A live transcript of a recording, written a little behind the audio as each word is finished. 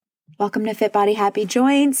Welcome to Fit Body Happy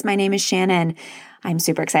Joints. My name is Shannon. I'm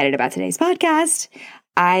super excited about today's podcast.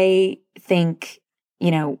 I think,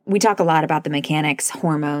 we talk a lot about the mechanics,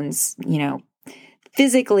 hormones,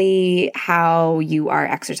 physically how you are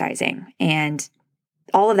exercising, and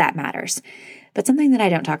all of that matters. But something that I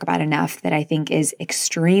don't talk about enough that I think is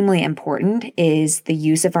extremely important is the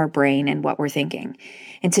use of our brain and what we're thinking.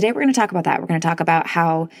 And today we're going to talk about that. We're going to talk about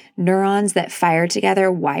how neurons that fire together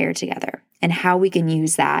wire together and how we can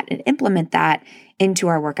use that and implement that into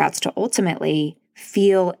our workouts to ultimately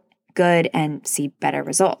feel good and see better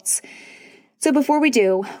results. So before we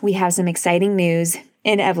do, we have some exciting news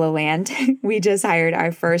in Evloland. We just hired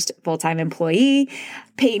our first full-time employee.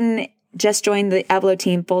 Peyton just joined the Evlo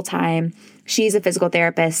team full-time. She's a physical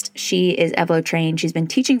therapist. She is Evlo trained. She's been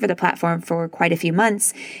teaching for the platform for quite a few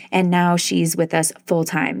months, and now she's with us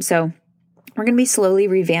full-time. So we're going to be slowly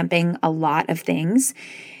revamping a lot of things.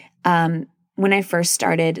 When I first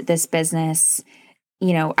started this business,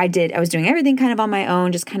 I was doing everything kind of on my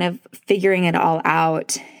own, just kind of figuring it all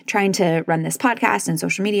out, trying to run this podcast and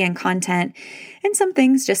social media and content, and some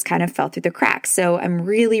things just kind of fell through the cracks. So I'm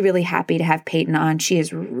really, really happy to have Peyton on. She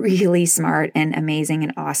is really smart and amazing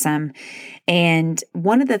and awesome. And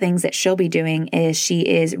one of the things that she'll be doing is she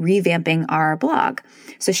is revamping our blog.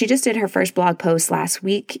 So she just did her first blog post last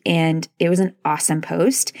week, and it was an awesome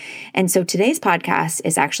post. And so today's podcast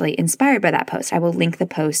is actually inspired by that post. I will link the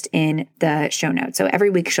post in the show notes. So every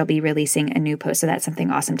week she'll be releasing a new post. So that's something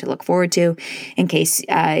awesome to look forward to in case,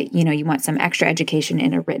 you want some extra education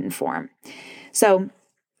in a written form. So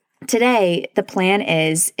today the plan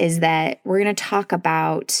is that we're going to talk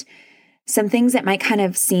about some things that might kind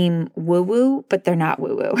of seem woo-woo, but they're not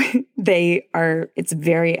woo-woo. It's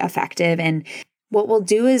very effective. And what we'll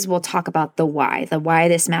do is we'll talk about the why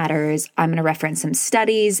this matters. I'm going to reference some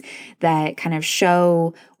studies that kind of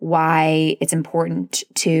show why it's important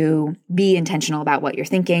to be intentional about what you're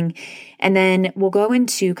thinking. And then we'll go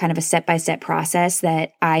into kind of a step-by-step process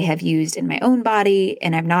that I have used in my own body.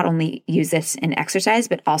 And I've not only used this in exercise,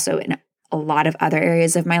 but also in a lot of other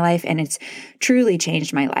areas of my life. And it's truly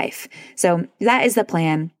changed my life. So that is the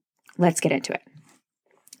plan. Let's get into it.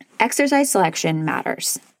 Exercise selection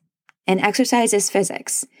matters. And exercise is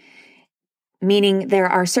physics, meaning there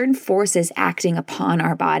are certain forces acting upon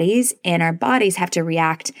our bodies, and our bodies have to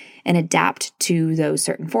react and adapt to those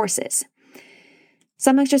certain forces.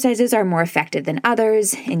 Some exercises are more effective than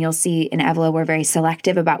others, and you'll see in Evlo we're very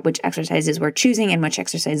selective about which exercises we're choosing and which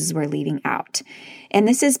exercises we're leaving out. And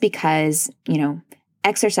this is because,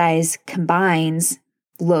 exercise combines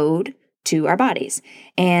load to our bodies.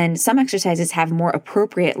 And some exercises have more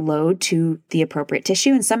appropriate load to the appropriate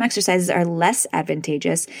tissue, and some exercises are less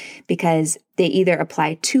advantageous because they either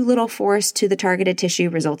apply too little force to the targeted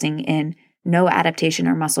tissue, resulting in no adaptation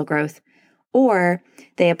or muscle growth, or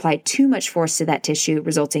they apply too much force to that tissue,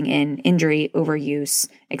 resulting in injury, overuse,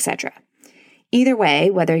 etc. Either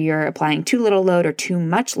way, whether you're applying too little load or too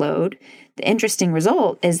much load, the interesting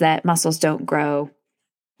result is that muscles don't grow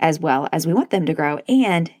as well as we want them to grow,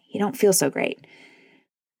 and you don't feel so great.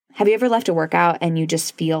 Have you ever left a workout and you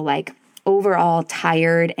just feel like overall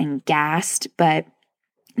tired and gassed, but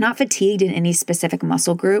not fatigued in any specific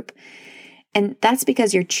muscle group? And that's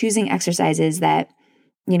because you're choosing exercises that,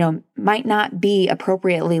 might not be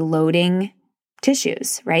appropriately loading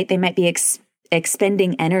tissues, right? They might be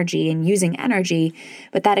expending energy and using energy,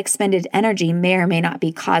 but that expended energy may or may not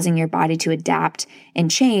be causing your body to adapt and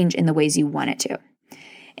change in the ways you want it to.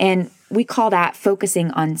 And we call that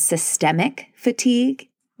focusing on systemic fatigue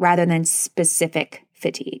rather than specific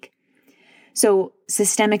fatigue. So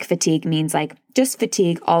systemic fatigue means like just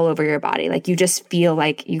fatigue all over your body. Like you just feel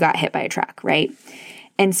like you got hit by a truck, right?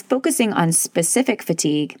 And focusing on specific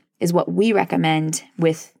fatigue is what we recommend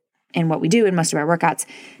and what we do in most of our workouts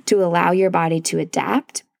to allow your body to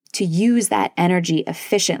adapt, to use that energy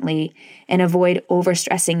efficiently and avoid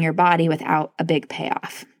overstressing your body without a big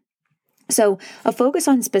payoff. So a focus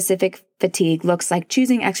on specific fatigue looks like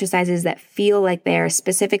choosing exercises that feel like they are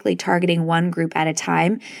specifically targeting one group at a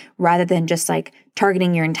time rather than just like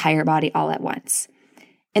targeting your entire body all at once.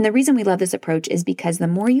 And the reason we love this approach is because the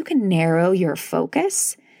more you can narrow your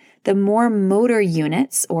focus, the more motor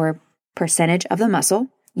units or percentage of the muscle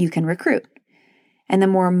you can recruit. And the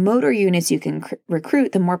more motor units you can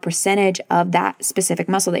recruit, the more percentage of that specific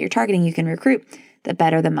muscle that you're targeting you can recruit, the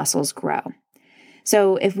better the muscles grow.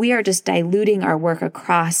 So if we are just diluting our work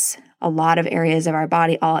across a lot of areas of our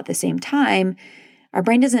body all at the same time, our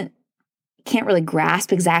brain can't really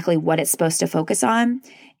grasp exactly what it's supposed to focus on,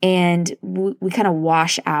 and we kind of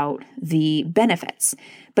wash out the benefits.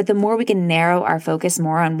 But the more we can narrow our focus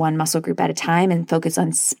more on one muscle group at a time and focus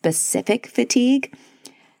on specific fatigue,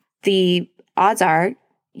 the odds are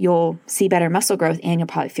you'll see better muscle growth and you'll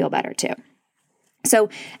probably feel better too. So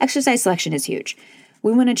exercise selection is huge.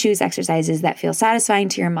 We want to choose exercises that feel satisfying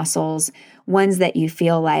to your muscles, ones that you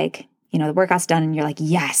feel like, the workout's done and you're like,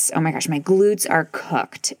 yes, oh my gosh, my glutes are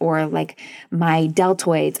cooked, or like my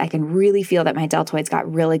deltoids, I can really feel that my deltoids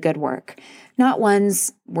got really good work. Not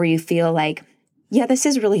ones where you feel like, yeah, this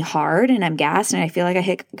is really hard and I'm gassed and I feel like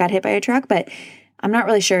I got hit by a truck, but I'm not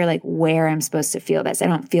really sure like where I'm supposed to feel this. I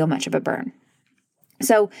don't feel much of a burn.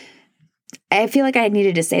 So I feel like I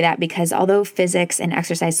needed to say that because although physics and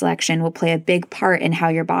exercise selection will play a big part in how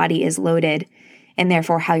your body is loaded and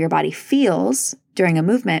therefore how your body feels during a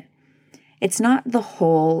movement, it's not the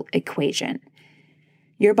whole equation.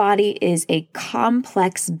 Your body is a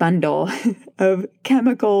complex bundle of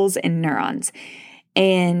chemicals and neurons,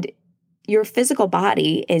 and your physical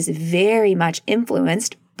body is very much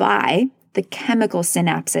influenced by the chemical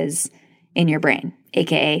synapses in your brain,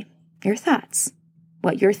 aka your thoughts,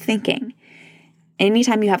 what you're thinking.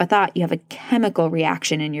 Anytime you have a thought, you have a chemical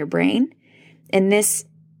reaction in your brain, and this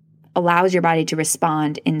allows your body to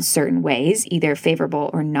respond in certain ways, either favorable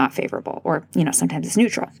or not favorable, or, sometimes it's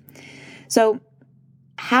neutral. So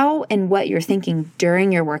how and what you're thinking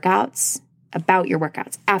during your workouts, about your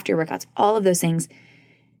workouts, after your workouts, all of those things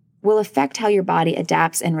will affect how your body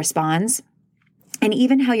adapts and responds, and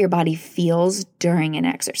even how your body feels during an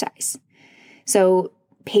exercise. So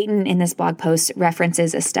Peyton in this blog post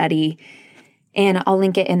references a study, and I'll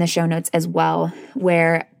link it in the show notes as well,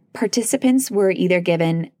 where participants were either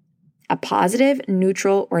given a positive,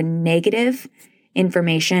 neutral, or negative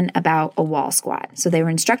information about a wall squat. So they were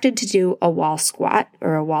instructed to do a wall squat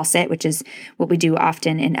or a wall sit, which is what we do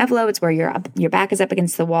often in Evlo. It's where your back is up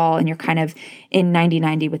against the wall and you're kind of in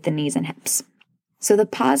 90-90 with the knees and hips. So the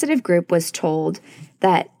positive group was told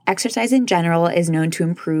that exercise in general is known to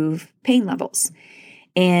improve pain levels,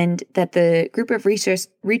 and that the group of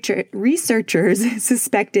researchers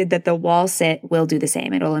suspected that the wall sit will do the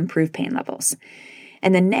same. It'll improve pain levels.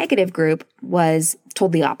 And the negative group was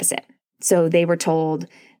told the opposite. So they were told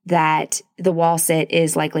that the wall sit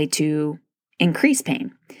is likely to increase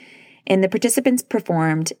pain. And the participants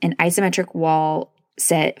performed an isometric wall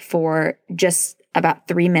sit for just about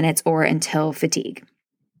 3 minutes or until fatigue.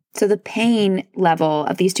 So the pain level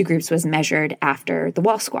of these two groups was measured after the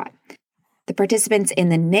wall squat. The participants in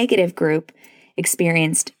the negative group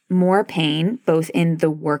experienced more pain, both in the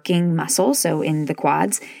working muscle, so in the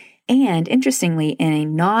quads, and interestingly, in a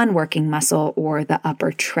non-working muscle or the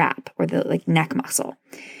upper trap or the neck muscle.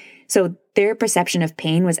 So their perception of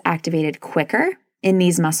pain was activated quicker in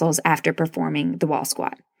these muscles after performing the wall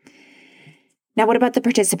squat. Now, what about the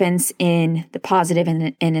participants in the positive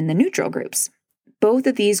and in the neutral groups? Both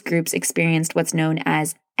of these groups experienced what's known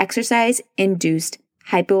as exercise-induced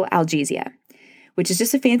hypoalgesia, which is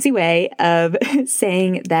just a fancy way of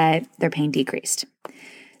saying that their pain decreased.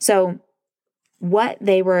 So what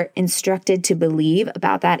they were instructed to believe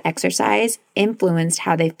about that exercise influenced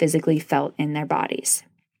how they physically felt in their bodies.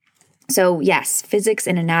 So yes, physics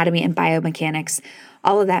and anatomy and biomechanics,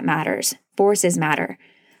 all of that matters. Forces matter.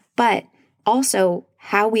 But also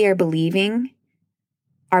how we are believing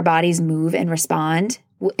our bodies move and respond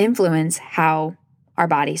will influence how our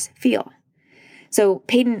bodies feel. So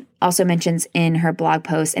Peyton also mentions in her blog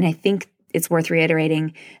post, and I think it's worth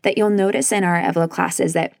reiterating, that you'll notice in our Evlo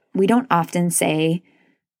classes that we don't often say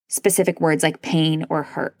specific words like pain or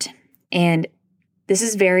hurt. And this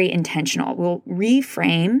is very intentional. We'll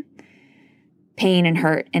reframe pain and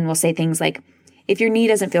hurt, and we'll say things like, if your knee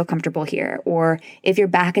doesn't feel comfortable here, or if your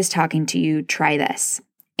back is talking to you, try this.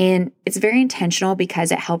 And it's very intentional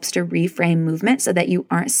because it helps to reframe movement so that you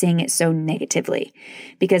aren't seeing it so negatively,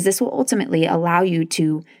 because this will ultimately allow you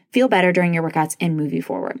to feel better during your workouts and move you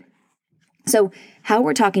forward. So how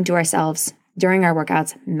we're talking to ourselves during our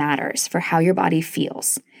workouts matters for how your body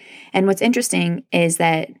feels. And what's interesting is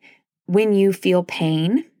that when you feel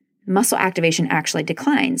pain, muscle activation actually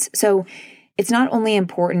declines. So it's not only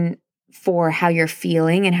important for how you're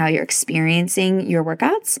feeling and how you're experiencing your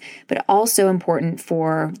workouts, but also important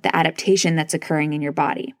for the adaptation that's occurring in your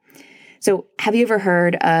body. So have you ever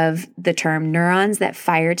heard of the term neurons that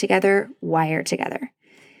fire together, wire together?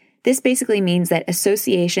 This basically means that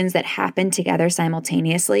associations that happen together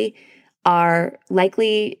simultaneously are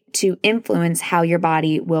likely to influence how your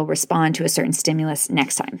body will respond to a certain stimulus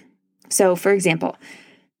next time. So for example,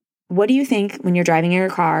 what do you think when you're driving in your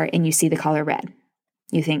car and you see the color red?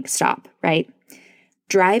 You think stop, right?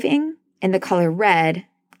 Driving and the color red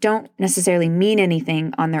don't necessarily mean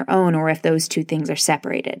anything on their own or if those two things are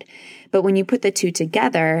separated. But when you put the two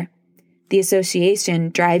together, the association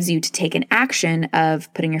drives you to take an action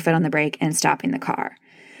of putting your foot on the brake and stopping the car.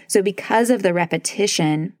 So because of the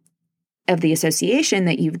repetition of the association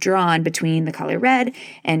that you've drawn between the color red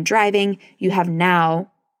and driving, you have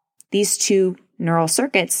now these two neural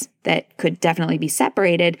circuits that could definitely be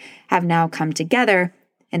separated have now come together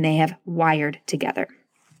and they have wired together.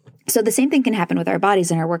 So the same thing can happen with our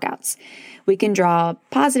bodies and our workouts. We can draw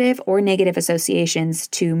positive or negative associations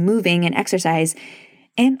to moving and exercise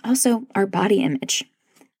and also our body image.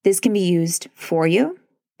 This can be used for you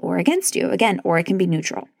or against you, again, or it can be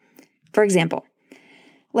neutral. For example,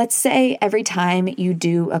 let's say every time you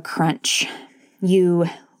do a crunch, you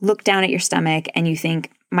look down at your stomach and you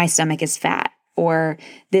think, my stomach is fat, or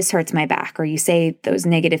this hurts my back, or you say those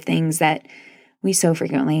negative things that we so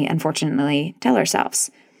frequently, unfortunately, tell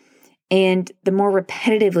ourselves. And the more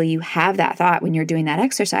repetitively you have that thought when you're doing that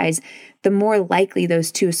exercise, the more likely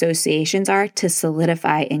those two associations are to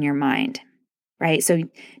solidify in your mind, right? So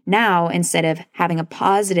now, instead of having a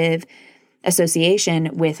positive association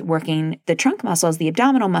with working the trunk muscles, the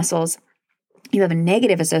abdominal muscles, you have a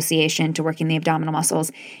negative association to working the abdominal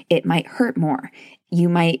muscles. It might hurt more. You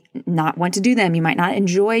might not want to do them. You might not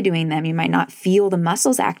enjoy doing them. You might not feel the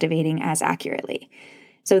muscles activating as accurately.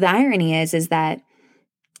 So the irony is that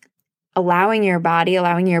allowing your body,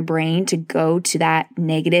 allowing your brain to go to that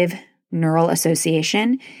negative neural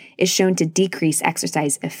association is shown to decrease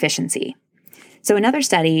exercise efficiency. So another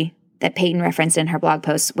study that Peyton referenced in her blog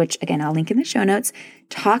post, which again, I'll link in the show notes,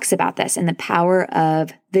 talks about this and the power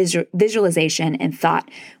of visualization and thought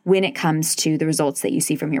when it comes to the results that you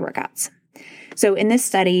see from your workouts. So in this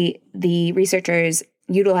study, the researchers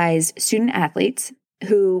utilized student athletes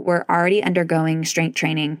who were already undergoing strength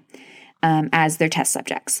training as their test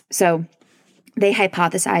subjects. So they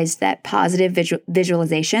hypothesized that positive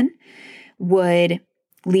visualization would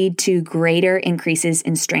lead to greater increases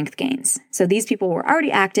in strength gains. So these people were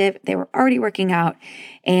already active, they were already working out,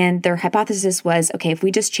 and their hypothesis was, okay, if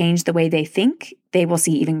we just change the way they think, they will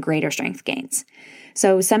see even greater strength gains.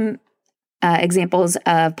 So some examples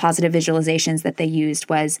of positive visualizations that they used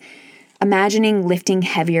was imagining lifting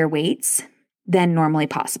heavier weights than normally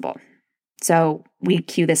possible. So we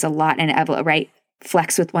cue this a lot in Evlo, right?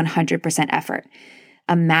 Flex with 100% effort.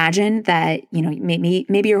 Imagine that,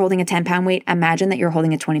 maybe you're holding a 10-pound weight. Imagine that you're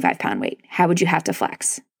holding a 25-pound weight. How would you have to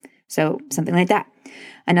flex? So something like that.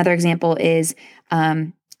 Another example is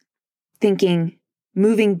thinking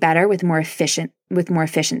moving better with more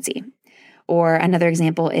efficiency. Or another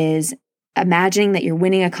example is imagining that you're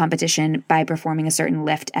winning a competition by performing a certain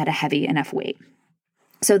lift at a heavy enough weight.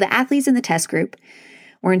 So the athletes in the test group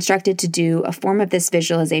were instructed to do a form of this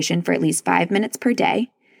visualization for at least 5 minutes per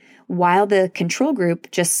day, while the control group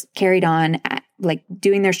just carried on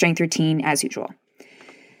doing their strength routine as usual.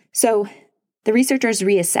 So the researchers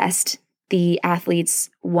reassessed the athletes'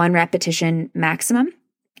 1 repetition maximum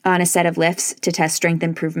on a set of lifts to test strength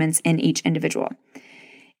improvements in each individual.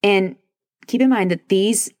 And keep in mind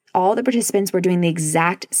that all the participants were doing the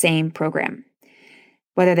exact same program,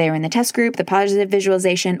 whether they were in the test group, the positive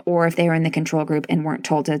visualization, or if they were in the control group and weren't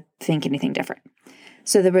told to think anything different.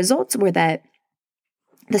 So the results were that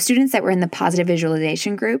the students that were in the positive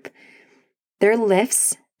visualization group, their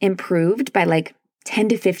lifts improved by 10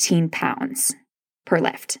 to 15 pounds per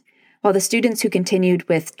lift, while the students who continued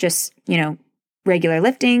with just, regular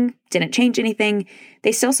lifting, didn't change anything,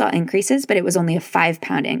 they still saw increases, but it was only a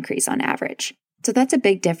 5-pound increase on average. So that's a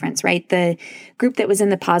big difference, right? The group that was in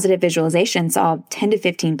the positive visualization saw 10 to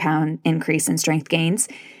 15 pound increase in strength gains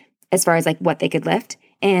as far as what they could lift.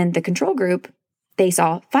 And the control group, they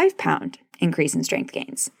saw 5-pound increase in strength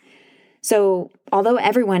gains. So although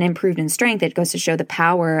everyone improved in strength, it goes to show the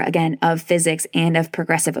power, again, of physics and of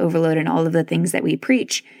progressive overload and all of the things that we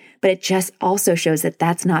preach. But it just also shows that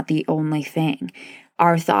that's not the only thing.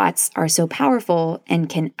 Our thoughts are so powerful and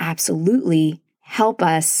can absolutely help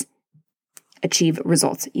us achieve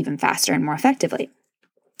results even faster and more effectively.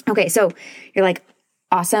 Okay, so you're like,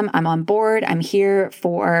 awesome, I'm on board. I'm here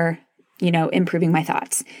for, improving my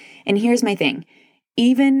thoughts. And here's my thing.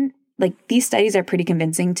 Even these studies are pretty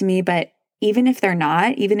convincing to me, but even if they're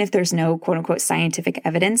not, even if there's no quote unquote scientific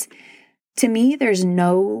evidence, to me, there's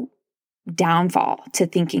no downfall to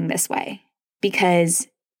thinking this way because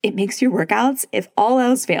it makes your workouts, if all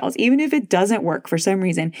else fails, even if it doesn't work for some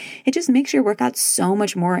reason, it just makes your workouts so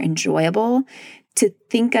much more enjoyable to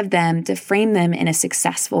think of them, to frame them in a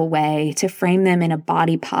successful way, to frame them in a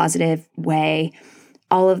body positive way,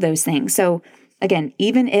 all of those things. So again,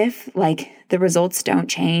 even if the results don't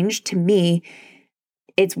change, to me,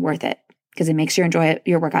 it's worth it because it makes your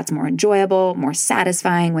workouts more enjoyable, more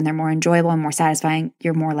satisfying. When they're more enjoyable and more satisfying,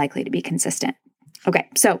 you're more likely to be consistent. Okay,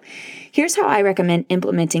 so here's how I recommend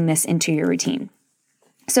implementing this into your routine.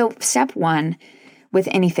 So step 1 with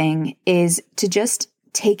anything is to just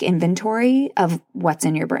take inventory of what's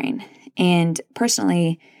in your brain. And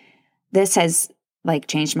personally, this has like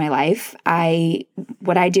changed my life.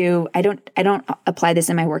 What I do, I don't apply this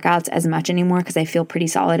in my workouts as much anymore because I feel pretty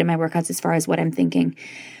solid in my workouts as far as what I'm thinking.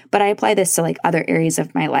 But I apply this to like other areas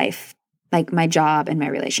of my life, like my job and my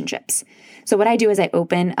relationships. So what I do is I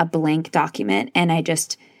open a blank document and I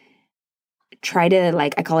just try to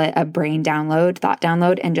like, I call it a brain download, thought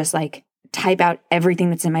download, and just like type out everything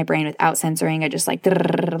that's in my brain without censoring. I just like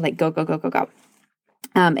go.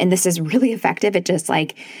 And this is really effective at just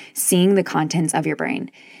like seeing the contents of your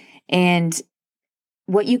brain. And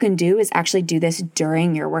what you can do is actually do this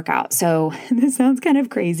during your workout. So this sounds kind of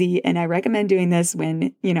crazy. And I recommend doing this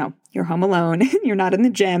when, you're home alone, you're not in the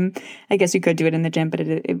gym. I guess you could do it in the gym, but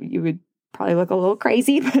you would probably look a little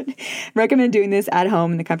crazy, but recommend doing this at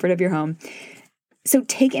home in the comfort of your home. So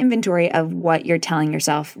take inventory of what you're telling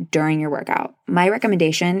yourself during your workout. My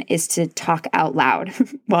recommendation is to talk out loud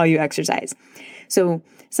while you exercise. So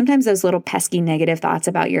sometimes those little pesky negative thoughts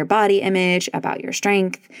about your body image, about your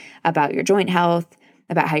strength, about your joint health,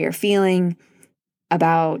 about how you're feeling,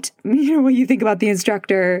 about what you think about the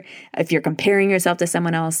instructor, if you're comparing yourself to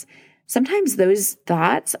someone else, sometimes those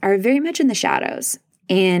thoughts are very much in the shadows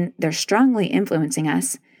and they're strongly influencing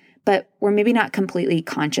us, but we're maybe not completely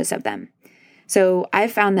conscious of them. So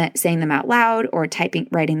I've found that saying them out loud or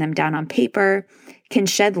writing them down on paper can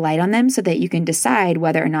shed light on them so that you can decide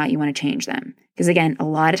whether or not you want to change them. Because again, a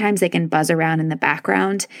lot of times they can buzz around in the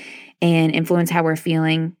background and influence how we're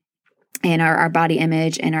feeling and our body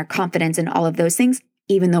image and our confidence and all of those things,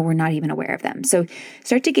 even though we're not even aware of them. So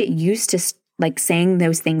start to get used to like saying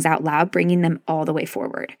those things out loud, bringing them all the way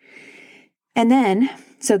forward. And then,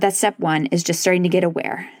 so that's step 1 is just starting to get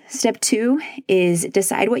aware. Step 2 is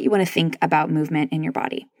decide what you want to think about movement in your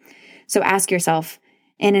body. So ask yourself,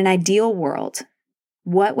 in an ideal world,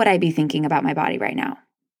 what would I be thinking about my body right now?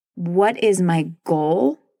 What is my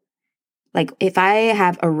goal? Like if I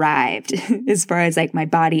have arrived as far as like my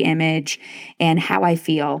body image and how I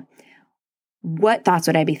feel, what thoughts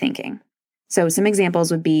would I be thinking? So some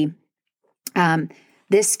examples would be,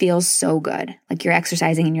 this feels so good. Like you're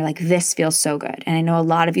exercising and you're like, this feels so good. And I know a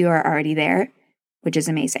lot of you are already there, which is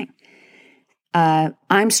amazing.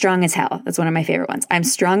 I'm strong as hell. That's one of my favorite ones. I'm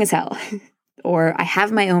strong as hell. Or I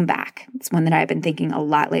have my own back. It's one that I've been thinking a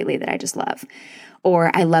lot lately that I just love.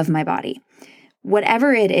 Or I love my body.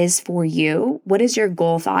 Whatever it is for you, what is your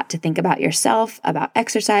goal thought to think about yourself, about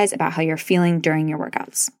exercise, about how you're feeling during your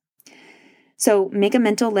workouts? So make a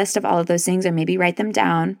mental list of all of those things or maybe write them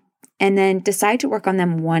down and then decide to work on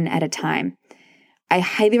them one at a time. I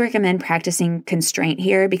highly recommend practicing constraint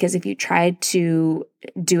here because if you try to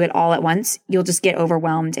do it all at once, you'll just get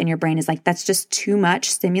overwhelmed and your brain is like, that's just too much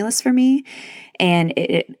stimulus for me. And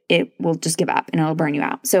it will just give up and it'll burn you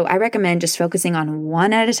out. So I recommend just focusing on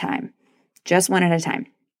one at a time, just one at a time.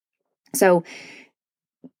 So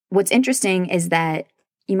what's interesting is that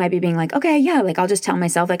you might be being like, okay, yeah, like I'll just tell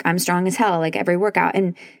myself like I'm strong as hell, like every workout.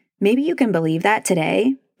 And maybe you can believe that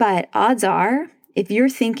today, but odds are, if you're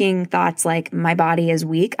thinking thoughts like, my body is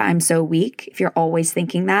weak, I'm so weak, if you're always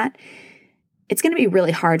thinking that, it's going to be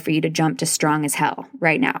really hard for you to jump to strong as hell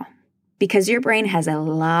right now because your brain has a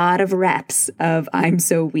lot of reps of I'm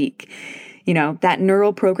so weak. That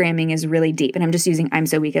neural programming is really deep. And I'm just using I'm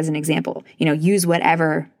so weak as an example. Use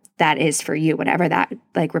whatever that is for you, whatever that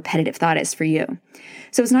like repetitive thought is for you.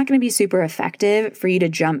 So it's not going to be super effective for you to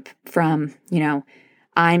jump from,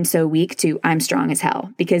 I'm so weak to I'm strong as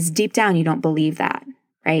hell because deep down you don't believe that,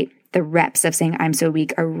 right? The reps of saying I'm so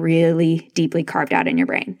weak are really deeply carved out in your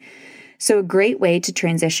brain. So a great way to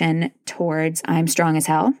transition towards I'm strong as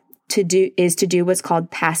hell is to do what's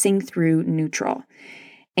called passing through neutral.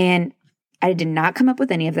 And I did not come up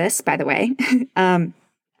with any of this, by the way.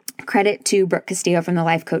 Credit to Brooke Castillo from the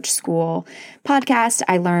Life Coach School podcast.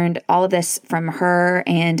 I learned all of this from her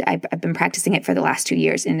and I've been practicing it for the last 2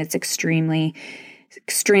 years and it's extremely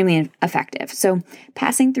effective. So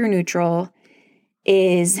passing through neutral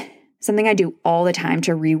is something I do all the time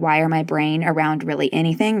to rewire my brain around really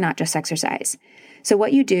anything, not just exercise. So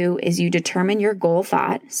what you do is you determine your goal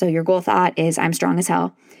thought. So your goal thought is I'm strong as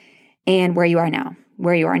hell and where you are now.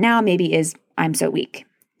 Where you are now maybe is I'm so weak.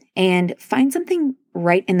 And find something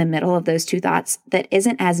right in the middle of those two thoughts that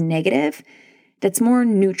isn't as negative, that's more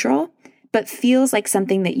neutral, but feels like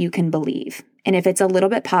something that you can believe. And if it's a little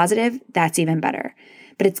bit positive, that's even better.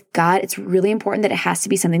 But it's really important that it has to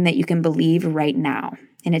be something that you can believe right now.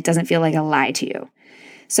 And it doesn't feel like a lie to you.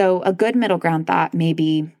 So a good middle ground thought may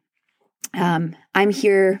be, I'm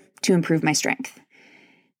here to improve my strength.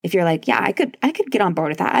 If you're like, yeah, I could get on board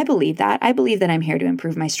with that. I believe that. I believe that I'm here to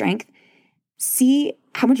improve my strength. see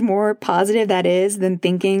how much more positive that is than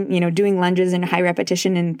thinking, doing lunges and high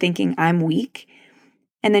repetition and thinking I'm weak.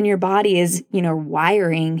 And then your body is,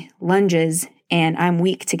 wiring lunges and I'm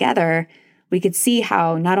weak together. We could see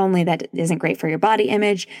how not only that isn't great for your body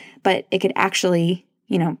image, but it could actually,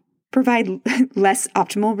 provide less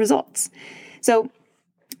optimal results. So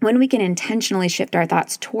when we can intentionally shift our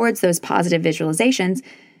thoughts towards those positive visualizations,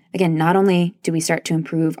 again, not only do we start to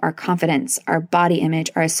improve our confidence, our body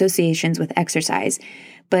image, our associations with exercise,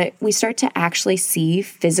 but we start to actually see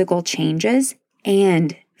physical changes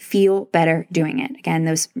and feel better doing it.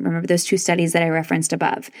 Again, remember those 2 studies that I referenced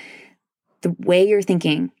above. The way you're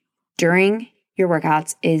thinking during your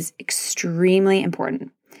workouts is extremely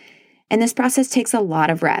important. And this process takes a lot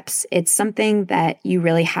of reps. It's something that you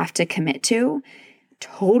really have to commit to.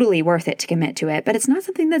 Totally worth it to commit to it, but it's not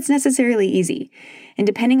something that's necessarily easy. And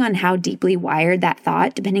depending on how deeply wired that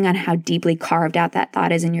thought, depending on how deeply carved out that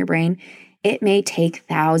thought is in your brain, it may take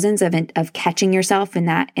thousands of catching yourself in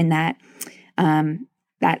that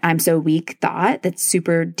I'm so weak thought that's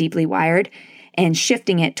super deeply wired and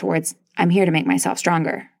shifting it towards I'm here to make myself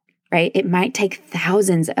stronger, right? It might take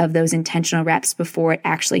thousands of those intentional reps before it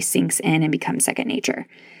actually sinks in and becomes second nature.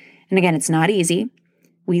 And again, it's not easy.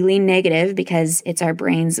 We lean negative because it's our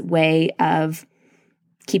brain's way of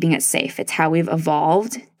keeping us safe. It's how we've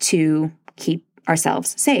evolved to keep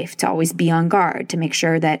ourselves safe, to always be on guard, to make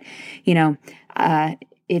sure that,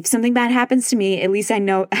 if something bad happens to me, at least I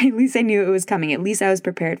knew it was coming. At least I was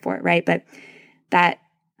prepared for it, right? But that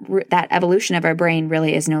evolution of our brain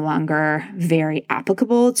really is no longer very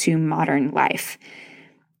applicable to modern life.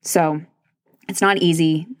 So it's not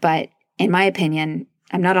easy, but in my opinion,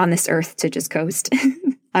 I'm not on this earth to just coast.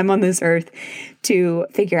 I'm on this earth to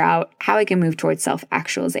figure out how I can move towards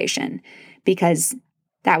self-actualization, because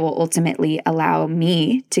that will ultimately allow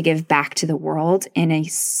me to give back to the world in a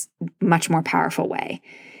much more powerful way.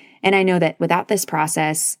 And I know that without this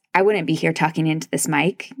process, I wouldn't be here talking into this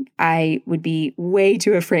mic. I would be way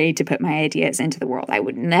too afraid to put my ideas into the world. I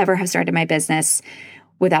would never have started my business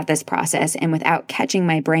without this process and without catching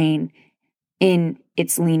my brain in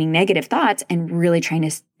its leaning negative thoughts and really trying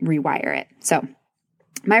to rewire it. So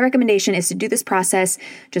my recommendation is to do this process,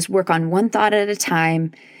 just work on one thought at a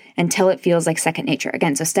time until it feels like second nature.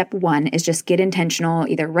 Again, so step 1 is just get intentional,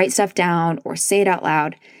 either write stuff down or say it out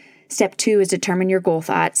loud. Step 2 is determine your goal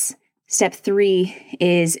thoughts. Step 3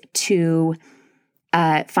 is to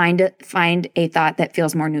find a thought that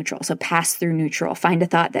feels more neutral. So pass through neutral. Find a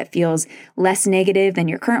thought that feels less negative than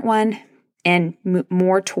your current one and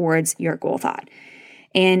more towards your goal thought.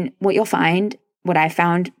 And what you'll find, what I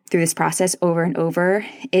found through this process over and over,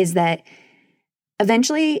 is that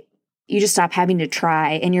eventually you just stop having to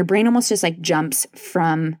try and your brain almost just like jumps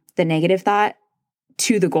from the negative thought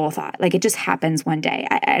to the goal thought. Like it just happens one day.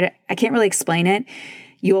 I can't really explain it.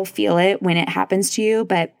 You'll feel it when it happens to you,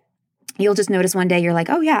 but you'll just notice one day you're like,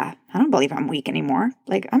 oh yeah, I don't believe I'm weak anymore.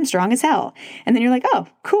 Like I'm strong as hell. And then you're like, oh,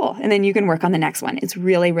 cool. And then you can work on the next one. It's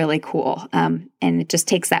really, really cool. And it just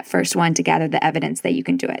takes that first one to gather the evidence that you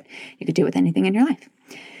can do it. You could do it with anything in your life.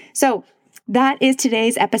 So that is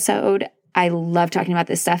today's episode. I love talking about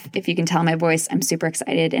this stuff. If you can tell my voice, I'm super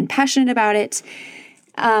excited and passionate about it.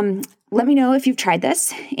 Let me know if you've tried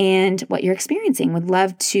this and what you're experiencing. Would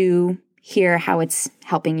love to hear how it's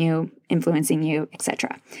helping you, influencing you,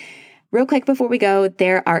 etc. Real quick before we go,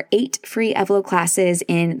 there are 8 free Evlo classes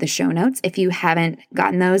in the show notes. If you haven't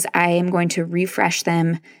gotten those, I am going to refresh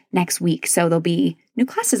them next week. So there'll be new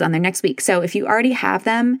classes on there next week. So if you already have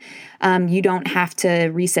them, you don't have to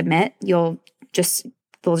resubmit. They'll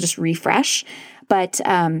just refresh. But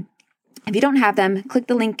if you don't have them, click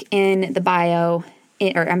the link in the bio,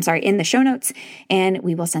 in the show notes, and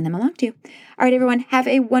we will send them along to you. All right, everyone, have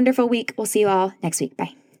a wonderful week. We'll see you all next week.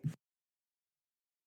 Bye.